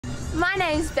My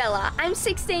name's Bella. I'm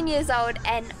 16 years old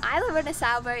and I live on a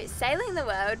sailboat sailing the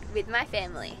world with my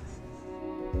family.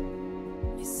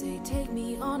 You say take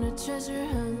me on a treasure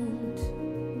hunt.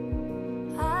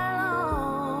 I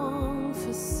long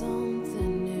for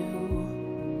something new.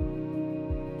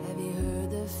 Have you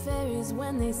heard the fairies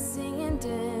when they sing and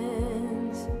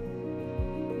dance?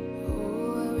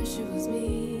 Oh, I wish it was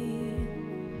me.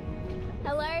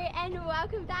 Hello and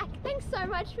welcome back. Thanks so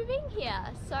much for being here.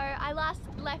 So I last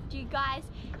left you guys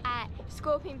at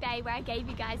Scorpion Bay where I gave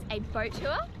you guys a boat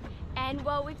tour. And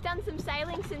well, we've done some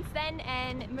sailing since then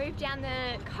and moved down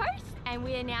the coast and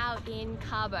we are now in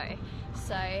Cabo.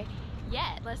 So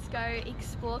yeah, let's go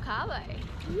explore Cabo.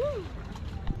 Woo.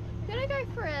 Gonna go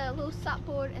for a little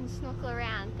supboard and snorkel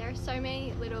around. There are so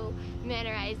many little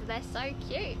manta rays, they're so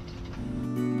cute.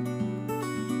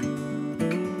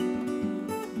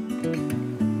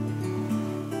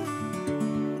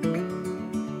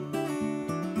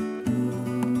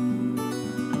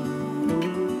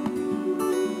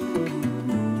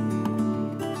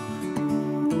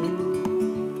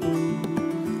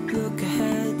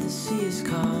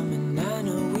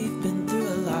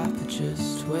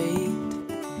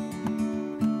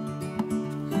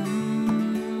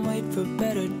 For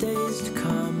better days to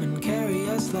come and carry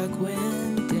us like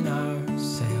wind in our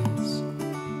sails.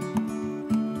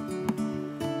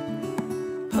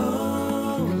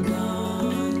 Hold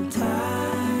on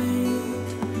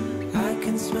tight, I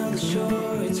can smell the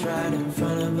shore, it's right in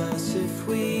front of us if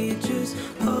we just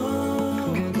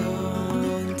hold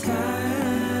on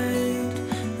tight.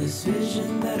 This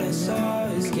vision that I saw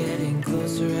is getting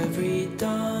closer every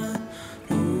dawn.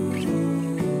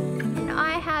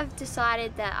 I've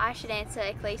decided that I should answer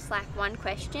at least like one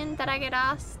question that I get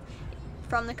asked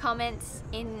from the comments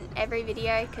in every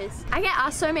video, because I get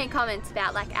asked so many comments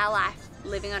about like our life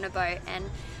living on a boat, and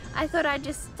I thought I'd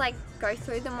just like go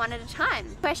through them one at a time.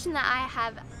 The question that I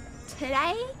have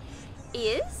today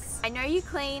is, I know you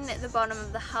clean the bottom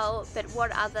of the hull, but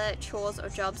what other chores or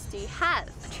jobs do you have?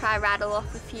 Try rattle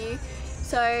off a few.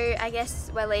 So I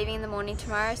guess we're leaving in the morning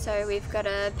tomorrow, so we've got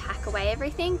to pack away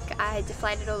everything. I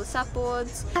deflated all the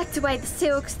supboards, packed away the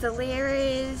silks, the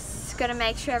leerers, got to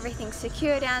make sure everything's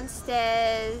secure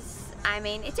downstairs. I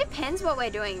mean, it depends what we're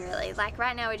doing really. Like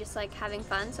right now we're just like having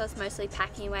fun, so it's mostly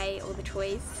packing away all the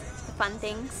toys, the fun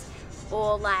things.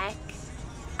 Or like,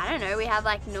 I don't know, we have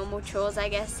like normal chores I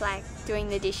guess, like doing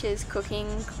the dishes, cooking,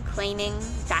 cleaning,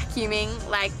 vacuuming,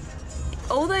 like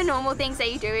all the normal things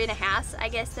that you do in a house, I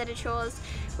guess, that are chores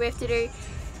we have to do.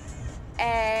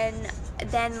 And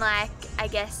then like, I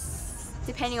guess,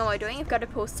 depending on what we're doing, we've got to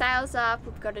pull sails up,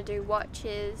 we've got to do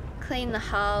watches, clean the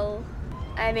hull.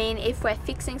 I mean, if we're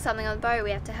fixing something on the boat,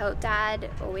 we have to help Dad,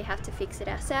 or we have to fix it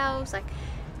ourselves. Like,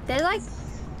 they're like,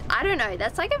 I don't know,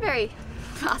 that's like a very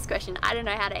fast question. I don't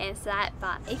know how to answer that,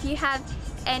 but if you have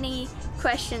any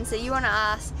questions that you want to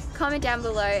ask, comment down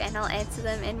below and I'll answer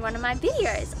them in one of my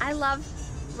videos. I love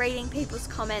reading people's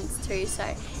comments too, so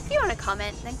if you want to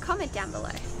comment, then comment down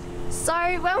below. So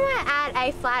when we're at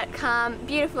a flat, calm,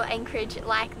 beautiful anchorage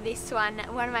like this one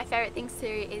of my favourite things to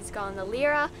do is go on the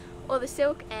leerer or the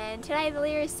silk, and today the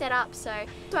leerer is set up, so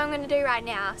what I'm going to do right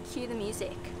now is cue the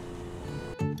music.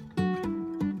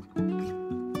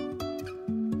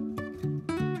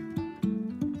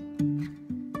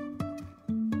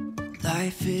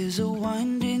 Life is a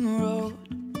winding road,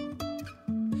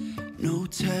 no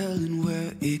telling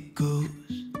where it goes.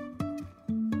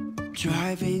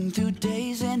 Driving through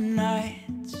days and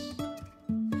nights,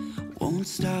 won't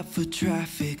stop for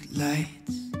traffic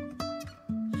lights.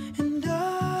 And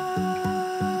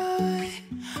I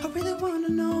really wanna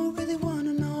know,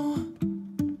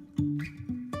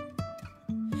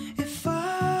 if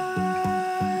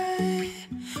I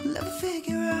will ever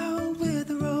figure out where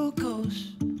the road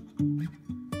goes.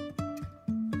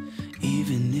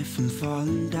 Even if I'm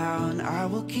falling down, I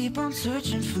will keep on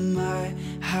searching for my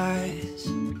highs.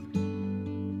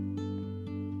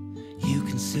 You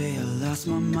can say I lost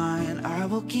my mind, I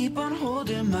will keep on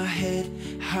holding my head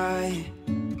high,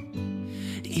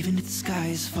 even if the sky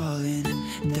is falling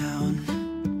down.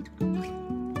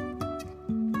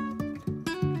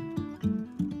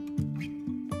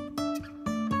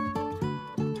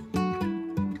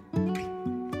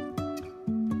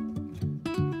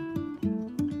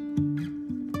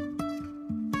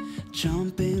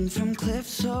 Jumping from cliffs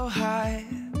so high,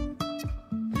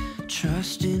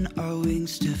 trusting our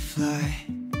wings to fly.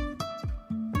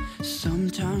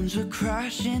 Sometimes we're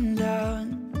crashing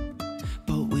down,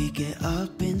 but we get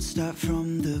up and start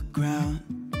from the ground.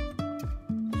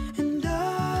 And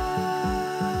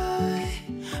I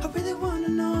really wanna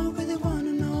know,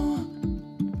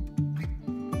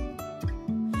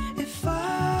 if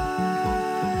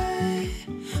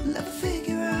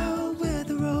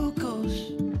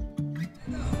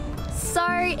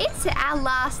it's our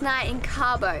last night in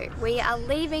Cabo. We are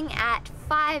leaving at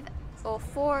 5 or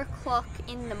 4 o'clock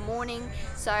in the morning,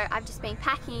 so I've just been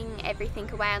packing everything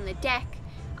away on the deck.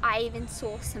 I even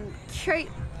saw some cute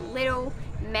little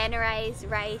manta rays,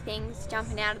 ray things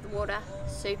jumping out of the water,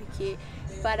 super cute.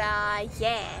 But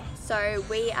yeah, so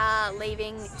we are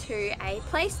leaving to a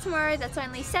place tomorrow that's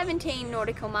only 17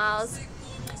 nautical miles.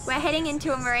 We're heading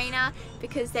into a marina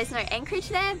because there's no anchorage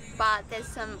there, but there's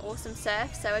some awesome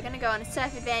surf, so we're gonna go on a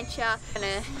surf adventure,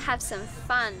 gonna have some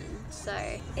fun. So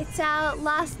it's our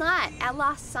last night, our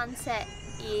last sunset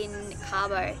in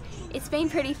Cabo. It's been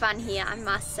pretty fun here, I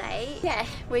must say. Yeah,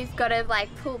 we've got to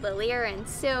like pull the lyre and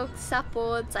silk,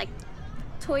 supboards, like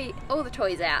all the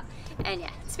toys out, and yeah,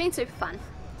 it's been super fun.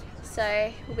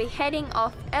 So we'll be heading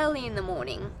off early in the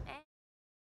morning.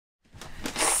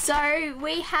 So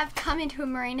we have come into a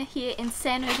marina here in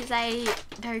San Jose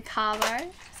do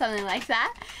Cabo, something like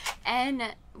that,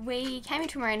 and we came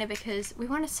into a marina because we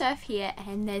want to surf here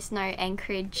and there's no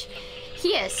anchorage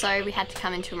here, so we had to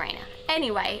come into a marina.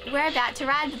 Anyway, we're about to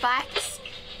ride the bikes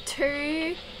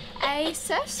to a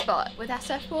surf spot with our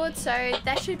surfboards, so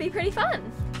that should be pretty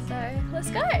fun. So let's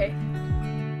go.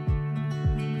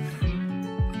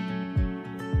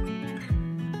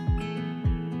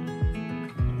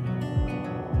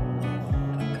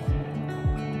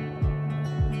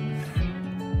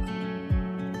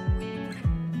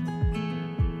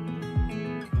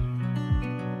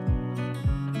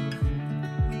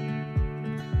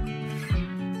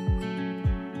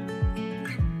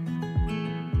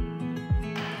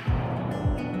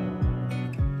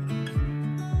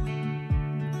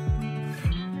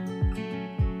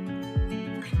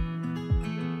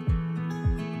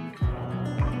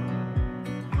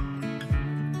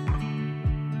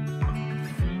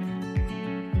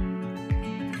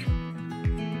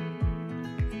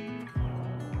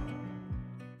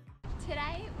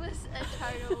 Today was a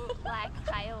total like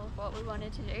fail of what we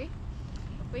wanted to do.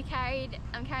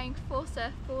 I'm carrying 4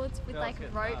 surfboards with like a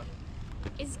rope.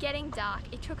 It's getting dark.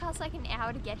 It took us like an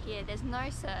hour to get here. There's no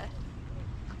surf.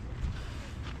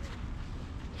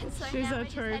 And so She's now a we're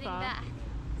just heading trooper. back.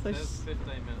 So There's 15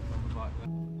 minutes on the bike there.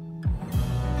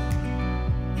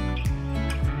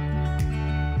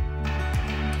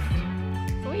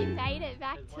 We made it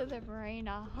back to the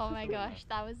marina. Oh my gosh,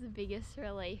 that was the biggest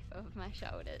relief of my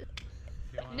shoulders.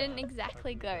 It didn't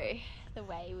exactly go the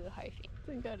way we were hoping.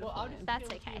 didn't go to Well, I'll plan. just That's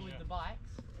fill you okay. with the bikes.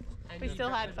 And We you still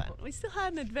jump had in the fun. We still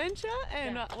had an adventure,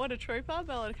 and Yeah. what a trooper.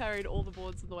 Bella carried all the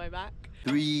boards on the way back.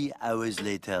 3 hours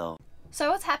later. So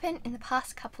what's happened in the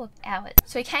past couple of hours?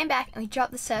 So we came back and we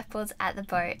dropped the surfboards at the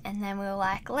boat, and then we were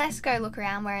like, let's go look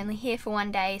around. We're only here for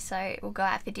 1 day, so we'll go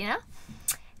out for dinner.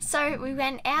 So we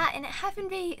went out, and it happened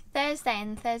to be Thursday,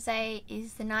 and Thursday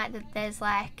is the night that there's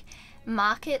like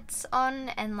markets on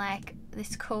and like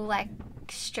this cool like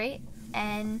street.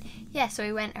 And yeah, so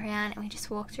we went around and we just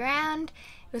walked around.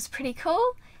 It was pretty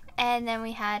cool. And then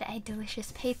we had a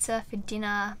delicious pizza for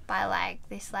dinner by like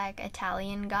this like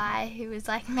Italian guy who was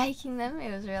like making them.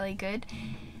 It was really good.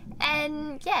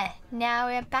 And yeah, now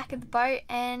we're back at the boat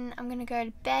and I'm gonna go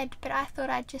to bed, but I thought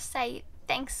I'd just say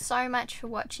thanks so much for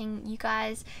watching. You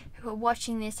guys who are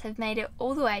watching this have made it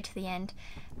all the way to the end.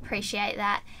 Appreciate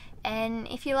that. And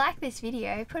if you like this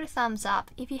video, put a thumbs up.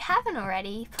 If you haven't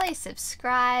already, please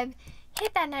subscribe.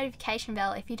 Hit that notification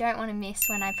bell if you don't want to miss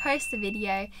when I post the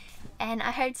video. And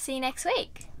I hope to see you next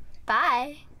week.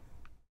 Bye!